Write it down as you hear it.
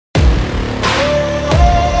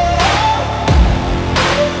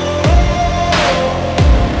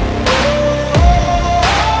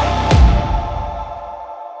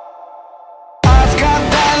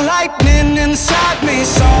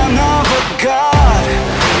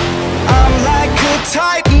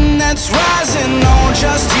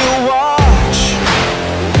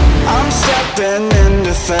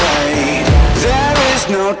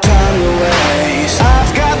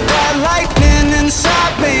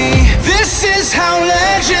is how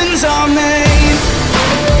legends are made.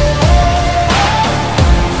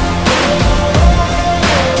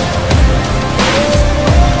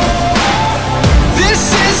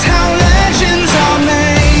 This is how legends are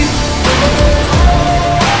made.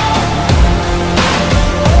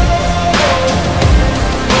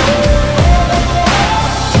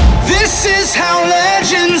 This is how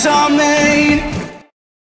legends are made.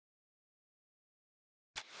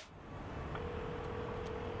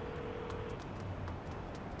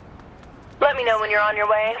 Let me know when you're on your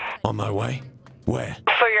way. On my way? Where?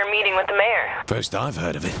 For your meeting with the mayor. First I've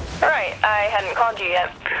heard of it. Right, I hadn't called you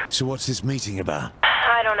yet. So what's this meeting about?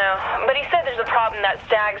 I don't know, but he said there's a problem that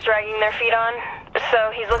Stag's dragging their feet on,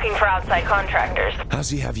 so he's looking for outside contractors. How's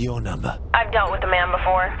he have your number? I've dealt with the man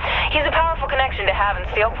before. He's a powerful connection to have in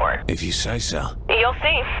Steelport. If you say so. You'll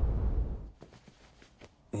see.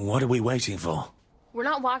 What are we waiting for? We're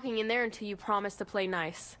not walking in there until you promise to play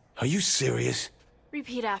nice. Are you serious?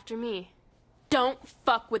 Repeat after me. Don't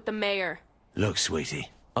fuck with the mayor. Look, sweetie,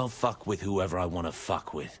 I'll fuck with whoever I want to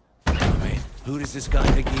fuck with. I mean, who does this guy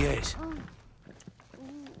think he is?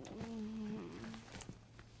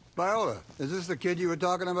 Viola, is this the kid you were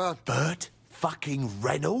talking about? Burt fucking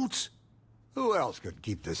Reynolds? Who else could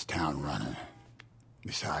keep this town running?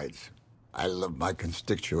 Besides, I love my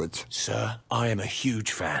constituents. Sir, I am a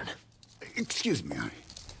huge fan. Excuse me, honey.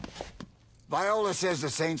 Viola says the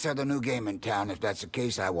Saints are the new game in town. If that's the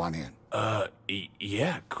case, I want in.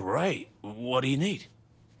 Yeah, great. What do you need?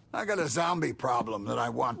 I got a zombie problem that I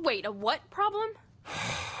want. Wait, a what problem?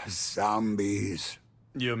 Zombies.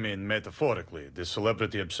 You mean metaphorically, the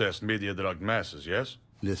celebrity-obsessed media-drugged masses, yes?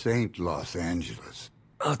 This ain't Los Angeles.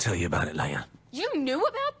 I'll tell you about it later. You knew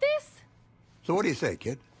about this? So what do you say,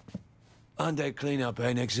 kid? Undead cleanup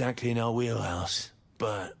ain't exactly in our wheelhouse,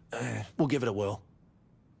 but we'll give it a whirl.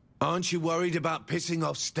 Aren't you worried about pissing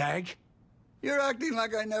off Stag? You're acting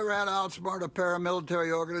like I never had to outsmart a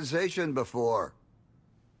paramilitary organization before.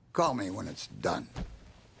 Call me when it's done.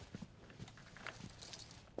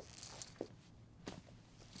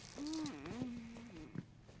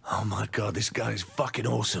 Oh my god, this guy is fucking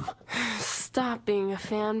awesome. Stop being a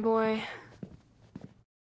fanboy.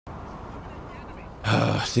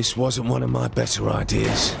 This wasn't one of my better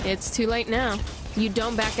ideas. It's too late now. You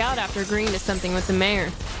don't back out after agreeing to something with the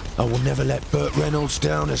mayor. I will never let Burt Reynolds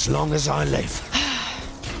down as long as I live.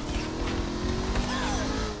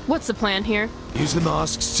 What's the plan here? Use the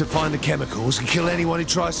masks to find the chemicals and kill anyone who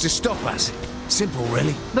tries to stop us. Simple,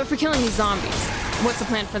 really. But for killing these zombies, what's the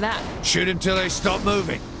plan for that? Shoot them till they stop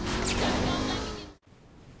moving.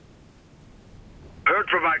 Heard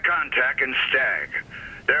from my contact in Stag.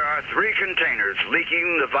 There are 3 containers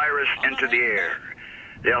leaking the virus into the air.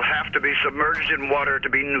 They'll have to be submerged in water to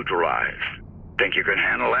be neutralized. Think you can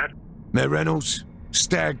handle that? Mayor Reynolds,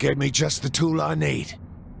 Stag gave me just the tool I need.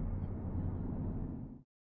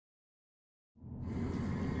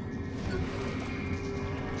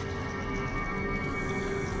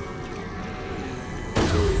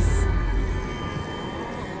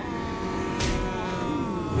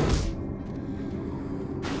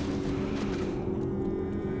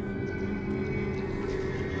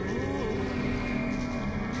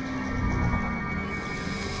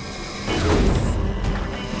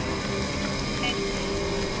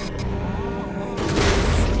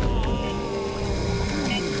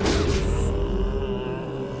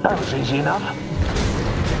 That was easy enough.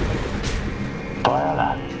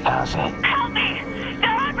 Viola, how's it? Help me!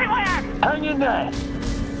 They're everywhere! Hang in there!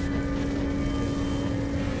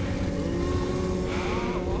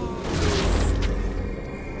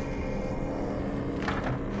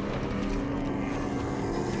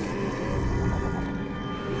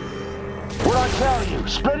 What I tell you,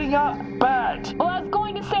 splitting up, bad. Well, I was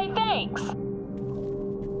going to say thanks.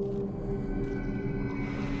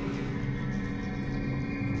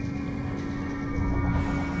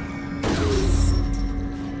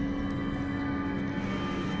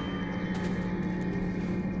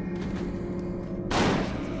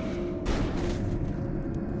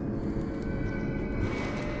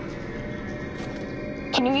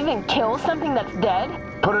 Can you even kill something that's dead?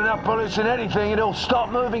 Put enough bullets in anything, it'll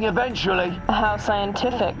stop moving eventually. How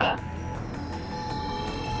scientific.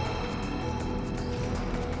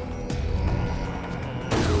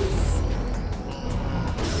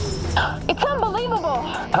 It's unbelievable!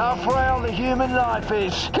 How frail the human life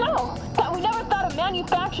is. No! That we never thought of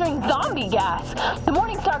manufacturing zombie gas. The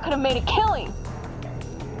Morningstar could have made a killing.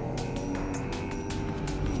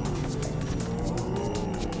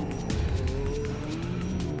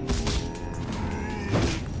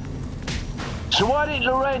 So why didn't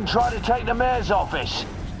Loren try to take the mayor's office?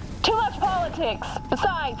 Too much politics.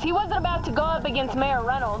 Besides, he wasn't about to go up against Mayor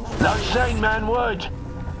Reynolds. No sane man would.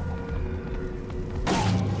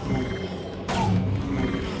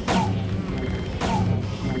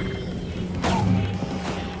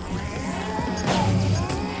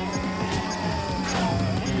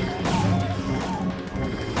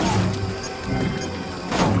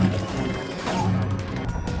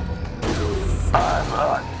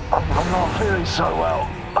 I'm not feeling so well.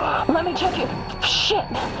 Let me check it. Shit!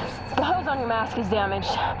 The hose on your mask is damaged.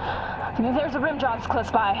 There's a rim jobs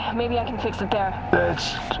close by. Maybe I can fix it there.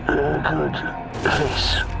 That's good.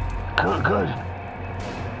 Fix. Good.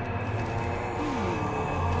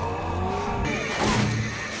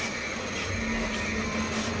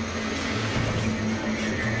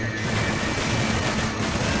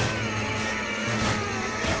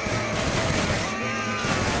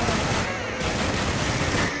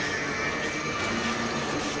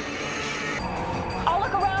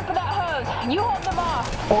 You hold them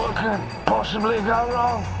off. What could possibly go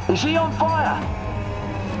wrong? Is he on fire?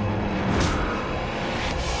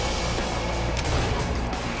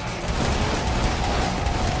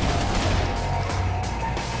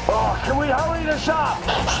 Oh, can we hurry this up?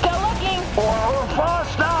 Still looking. Or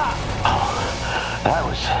faster? Oh, that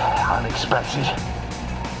was unexpected.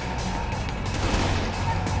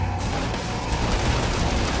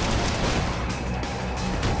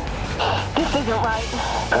 This isn't right.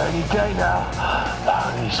 Any day now.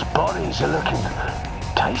 Oh, these bodies are looking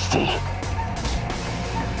tasty.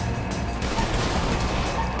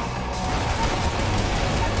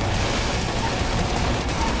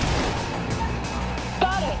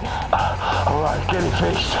 Got it. All right, get it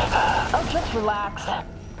fixed. Oh, just relax.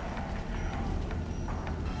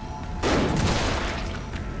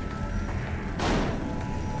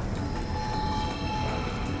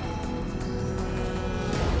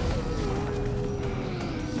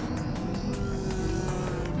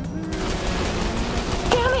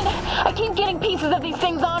 I keep getting pieces of these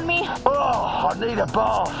things on me. Oh, I need a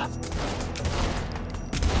bath.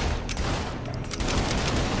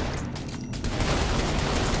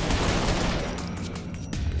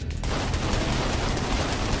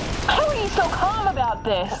 How are you so calm about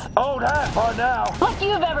this? Old hat by now. Like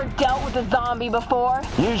you've ever dealt with a zombie before.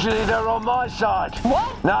 Usually they're on my side.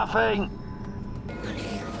 What? Nothing.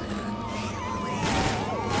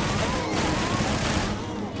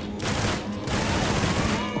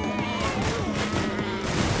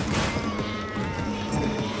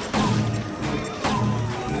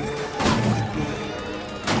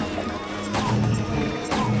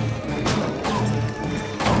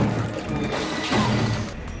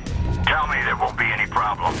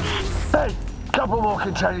 Hey, couple more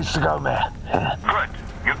containers to go, Mayor. Good.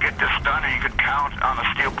 You get this done and you can count on the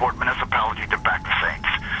Steelport municipality to back the Saints.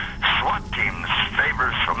 SWAT teams,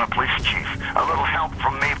 favors from the police chief, a little help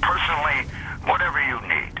from me personally, whatever you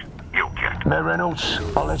need, you'll get. Mayor Reynolds,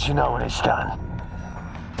 I'll let you know when it's done.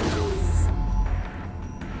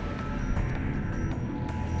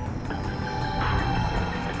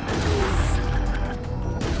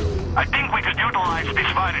 I think we could utilize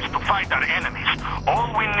this virus to fight our enemies.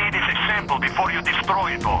 All we need is a sample before you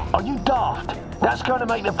destroy it all. Are you daft? That's going to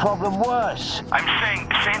make the problem worse. I'm saying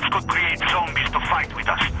the Saints could create zombies to fight with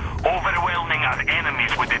us, overwhelming our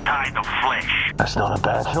enemies with a tide of flesh. That's not a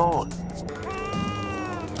bad thought.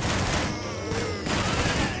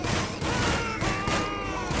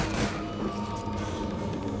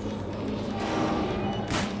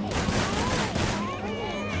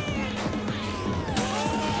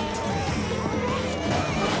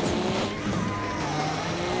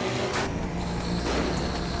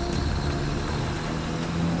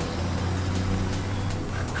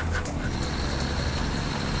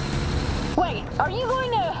 Wait, are you going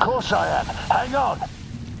to... Of course I am. Hang on.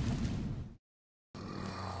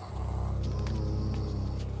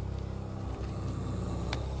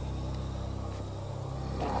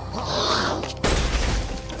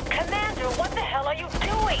 Commander, what the hell are you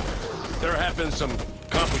doing? There have been some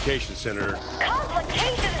complications, Senator.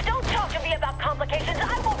 Complications? Don't talk to me about complications.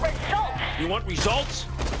 I want results. You want results?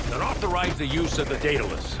 Then authorize the use of the data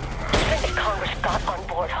list. Even if Congress got on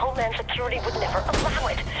board, Homeland Security would never allow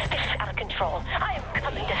it. This is out of control. I am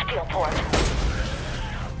coming to Steelport.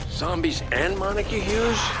 Zombies and Monica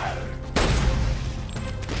Hughes?